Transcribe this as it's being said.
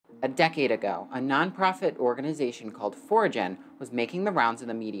A decade ago, a nonprofit organization called Foregen was making the rounds in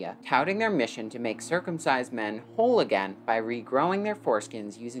the media, touting their mission to make circumcised men whole again by regrowing their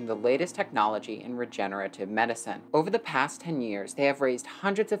foreskins using the latest technology in regenerative medicine. Over the past 10 years, they have raised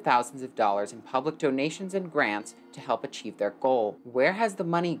hundreds of thousands of dollars in public donations and grants to help achieve their goal. Where has the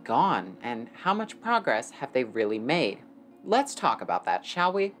money gone, and how much progress have they really made? Let's talk about that,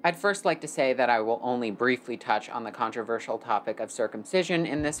 shall we? I'd first like to say that I will only briefly touch on the controversial topic of circumcision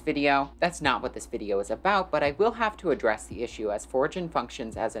in this video. That's not what this video is about, but I will have to address the issue as Foregen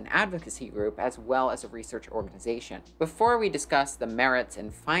functions as an advocacy group as well as a research organization. Before we discuss the merits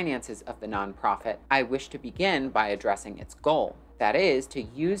and finances of the nonprofit, I wish to begin by addressing its goal. That is, to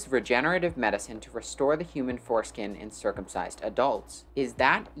use regenerative medicine to restore the human foreskin in circumcised adults. Is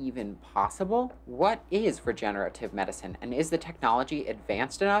that even possible? What is regenerative medicine, and is the technology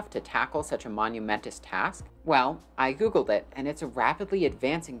advanced enough to tackle such a monumentous task? Well, I googled it, and it's a rapidly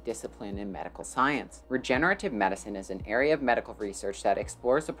advancing discipline in medical science. Regenerative medicine is an area of medical research that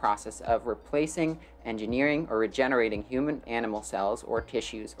explores the process of replacing, engineering, or regenerating human animal cells or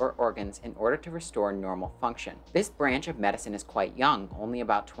tissues or organs in order to restore normal function. This branch of medicine is quite young, only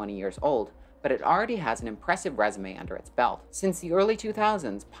about 20 years old, but it already has an impressive resume under its belt. Since the early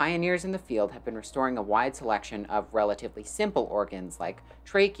 2000s, pioneers in the field have been restoring a wide selection of relatively simple organs like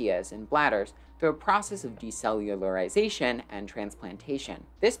tracheas and bladders through a process of decellularization and transplantation.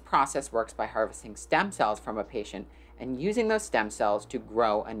 This process works by harvesting stem cells from a patient and using those stem cells to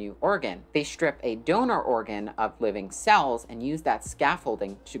grow a new organ. They strip a donor organ of living cells and use that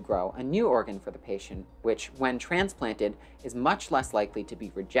scaffolding to grow a new organ for the patient, which, when transplanted, is much less likely to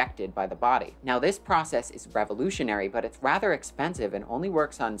be rejected by the body. Now, this process is revolutionary, but it's rather expensive and only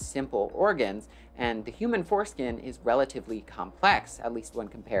works on simple organs, and the human foreskin is relatively complex, at least when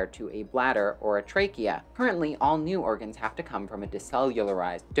compared to a bladder or a trachea. Currently, all new organs have to come from a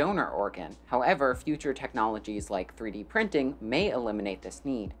decellularized donor organ. However, future technologies like 3D printing may eliminate this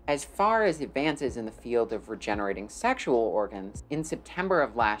need. As far as advances in the field of regenerating sexual organs, in September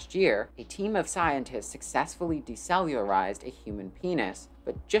of last year, a team of scientists successfully decellularized a human penis,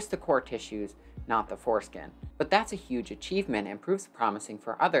 but just the core tissues, not the foreskin. But that's a huge achievement and proves promising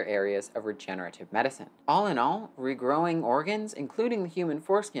for other areas of regenerative medicine. All in all, regrowing organs, including the human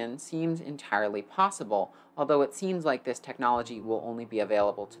foreskin, seems entirely possible, although it seems like this technology will only be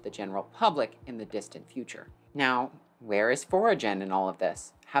available to the general public in the distant future. Now, where is Foregen in all of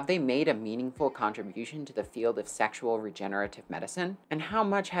this? Have they made a meaningful contribution to the field of sexual regenerative medicine? And how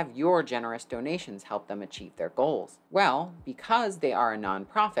much have your generous donations helped them achieve their goals? Well, because they are a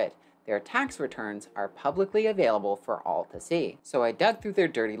nonprofit, their tax returns are publicly available for all to see. So I dug through their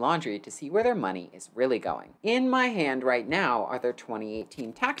dirty laundry to see where their money is really going. In my hand right now are their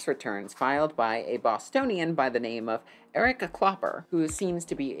 2018 tax returns filed by a Bostonian by the name of Eric Klopper, who seems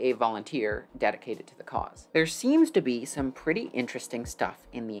to be a volunteer dedicated to the cause. There seems to be some pretty interesting stuff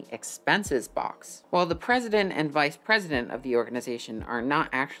in the expenses box. While the president and vice president of the organization are not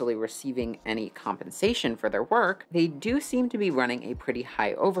actually receiving any compensation for their work, they do seem to be running a pretty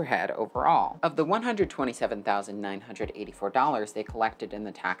high overhead overall. Of the $127,984 they collected in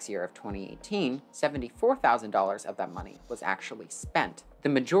the tax year of 2018, $74,000 of that money was actually spent. The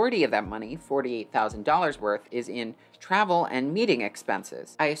majority of that money, $48,000 worth, is in travel and meeting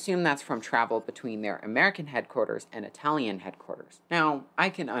expenses. I assume that's from travel between their American headquarters and Italian headquarters. Now, I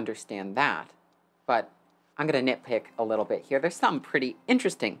can understand that, but I'm gonna nitpick a little bit here. There's some pretty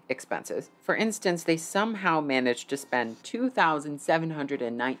interesting expenses. For instance, they somehow managed to spend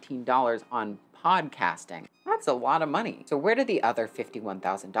 $2,719 on podcasting. That's a lot of money. So where did the other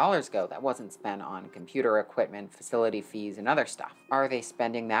 $51,000 go that wasn't spent on computer equipment, facility fees, and other stuff? Are they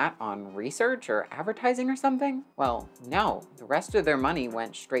spending that on research or advertising or something? Well, no. The rest of their money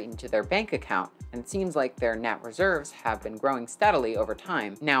went straight into their bank account, and it seems like their net reserves have been growing steadily over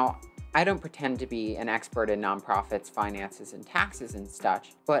time. Now, I don't pretend to be an expert in nonprofits, finances, and taxes and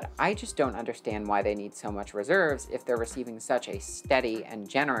such, but I just don't understand why they need so much reserves if they're receiving such a steady and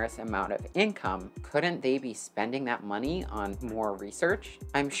generous amount of income. Couldn't they be spending that money on more research?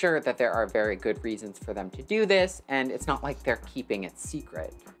 I'm sure that there are very good reasons for them to do this, and it's not like they're keeping it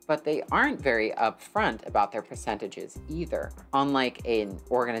secret. But they aren't very upfront about their percentages either. Unlike an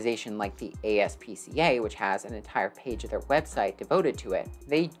organization like the ASPCA, which has an entire page of their website devoted to it,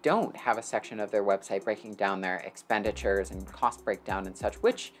 they don't have a section of their website breaking down their expenditures and cost breakdown and such,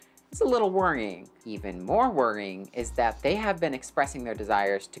 which It's a little worrying. Even more worrying is that they have been expressing their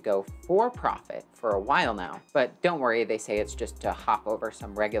desires to go for profit for a while now. But don't worry, they say it's just to hop over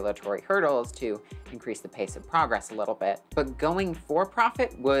some regulatory hurdles to increase the pace of progress a little bit. But going for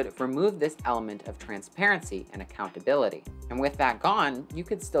profit would remove this element of transparency and accountability. And with that gone, you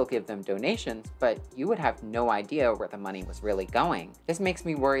could still give them donations, but you would have no idea where the money was really going. This makes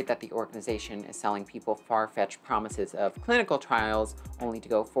me worried that the organization is selling people far-fetched promises of clinical trials only to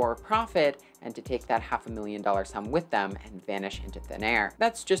go for profit and to take that $500,000 sum with them and vanish into thin air.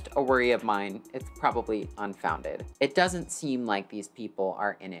 That's just a worry of mine. It's probably unfounded. It doesn't seem like these people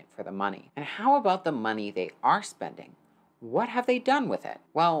are in it for the money. And how about the money they are spending? What have they done with it?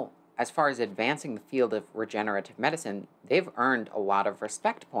 Well, as far as advancing the field of regenerative medicine, they've earned a lot of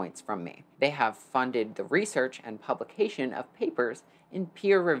respect points from me. They have funded the research and publication of papers in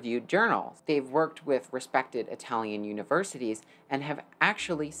peer-reviewed journals. They've worked with respected Italian universities and have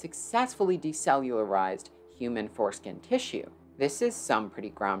actually successfully decellularized human foreskin tissue. This is some pretty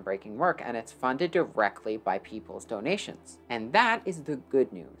groundbreaking work, and it's funded directly by people's donations. And that is the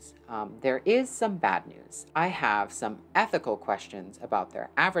good news. There is some bad news. I have some ethical questions about their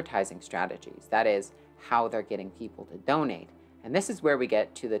advertising strategies, that is, how they're getting people to donate. And this is where we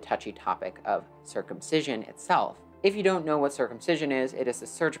get to the touchy topic of circumcision itself. If you don't know what circumcision is, it is the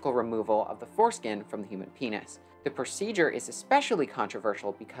surgical removal of the foreskin from the human penis. The procedure is especially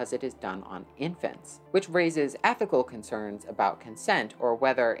controversial because it is done on infants, which raises ethical concerns about consent or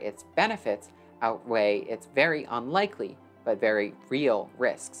whether its benefits outweigh its very unlikely but very real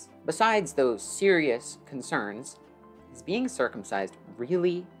risks. Besides those serious concerns, is being circumcised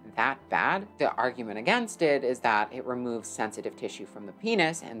really that bad? The argument against it is that it removes sensitive tissue from the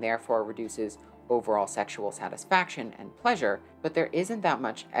penis and therefore reduces overall sexual satisfaction and pleasure, but there isn't that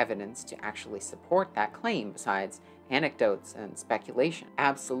much evidence to actually support that claim besides anecdotes and speculation.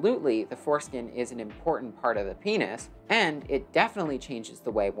 Absolutely, the foreskin is an important part of the penis, and it definitely changes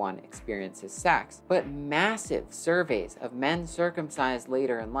the way one experiences sex, but massive surveys of men circumcised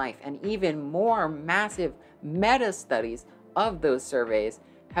later in life, and even more massive meta-studies of those surveys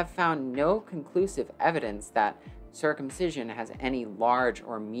have found no conclusive evidence that circumcision has any large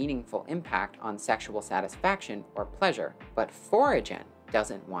or meaningful impact on sexual satisfaction or pleasure. But Foregen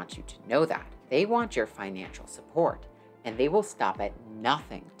doesn't want you to know that. They want your financial support, and they will stop at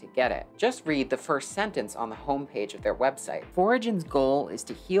nothing to get it. Just read the first sentence on the homepage of their website. Foregen's goal is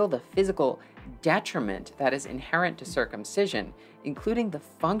to heal the physical detriment that is inherent to circumcision, including the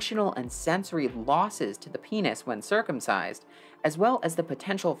functional and sensory losses to the penis when circumcised, as well as the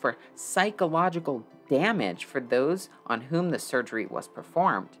potential for psychological damage for those on whom the surgery was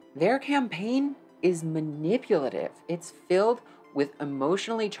performed. Their campaign is manipulative. It's filled with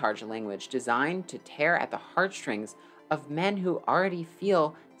emotionally charged language designed to tear at the heartstrings of men who already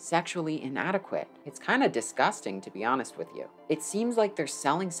feel sexually inadequate. It's kind of disgusting, to be honest with you. It seems like they're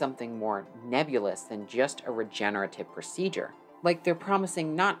selling something more nebulous than just a regenerative procedure. Like they're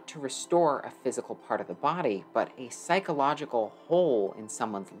promising not to restore a physical part of the body, but a psychological hole in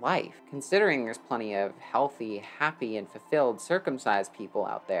someone's life. Considering there's plenty of healthy, happy, and fulfilled circumcised people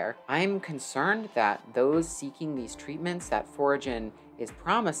out there, I'm concerned that those seeking these treatments that Foregen is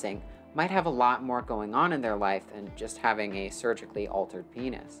promising might have a lot more going on in their life than just having a surgically altered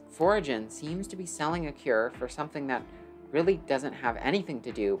penis. Foregen seems to be selling a cure for something that really doesn't have anything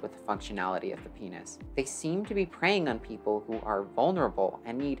to do with the functionality of the penis. They seem to be preying on people who are vulnerable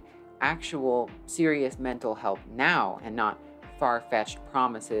and need actual serious mental help now and not far-fetched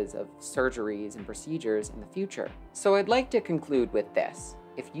promises of surgeries and procedures in the future. So I'd like to conclude with this.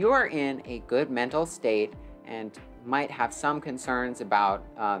 If you are in a good mental state and might have some concerns about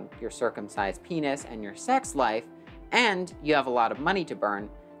your circumcised penis and your sex life, and you have a lot of money to burn,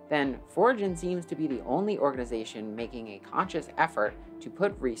 then Foregen seems to be the only organization making a conscious effort to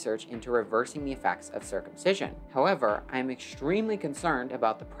put research into reversing the effects of circumcision. However, I'm extremely concerned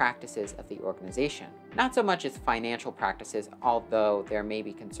about the practices of the organization. Not so much its financial practices, although there may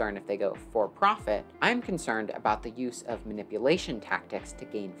be concern if they go for profit. I'm concerned about the use of manipulation tactics to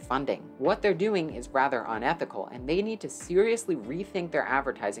gain funding. What they're doing is rather unethical, and they need to seriously rethink their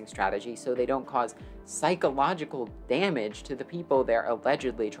advertising strategy so they don't cause psychological damage to the people they're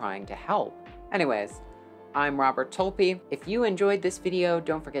allegedly trying to help. Anyways, I'm Robert Tolpe. If you enjoyed this video,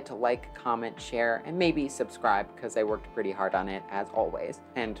 don't forget to like, comment, share, and maybe subscribe because I worked pretty hard on it as always.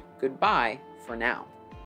 And goodbye for now.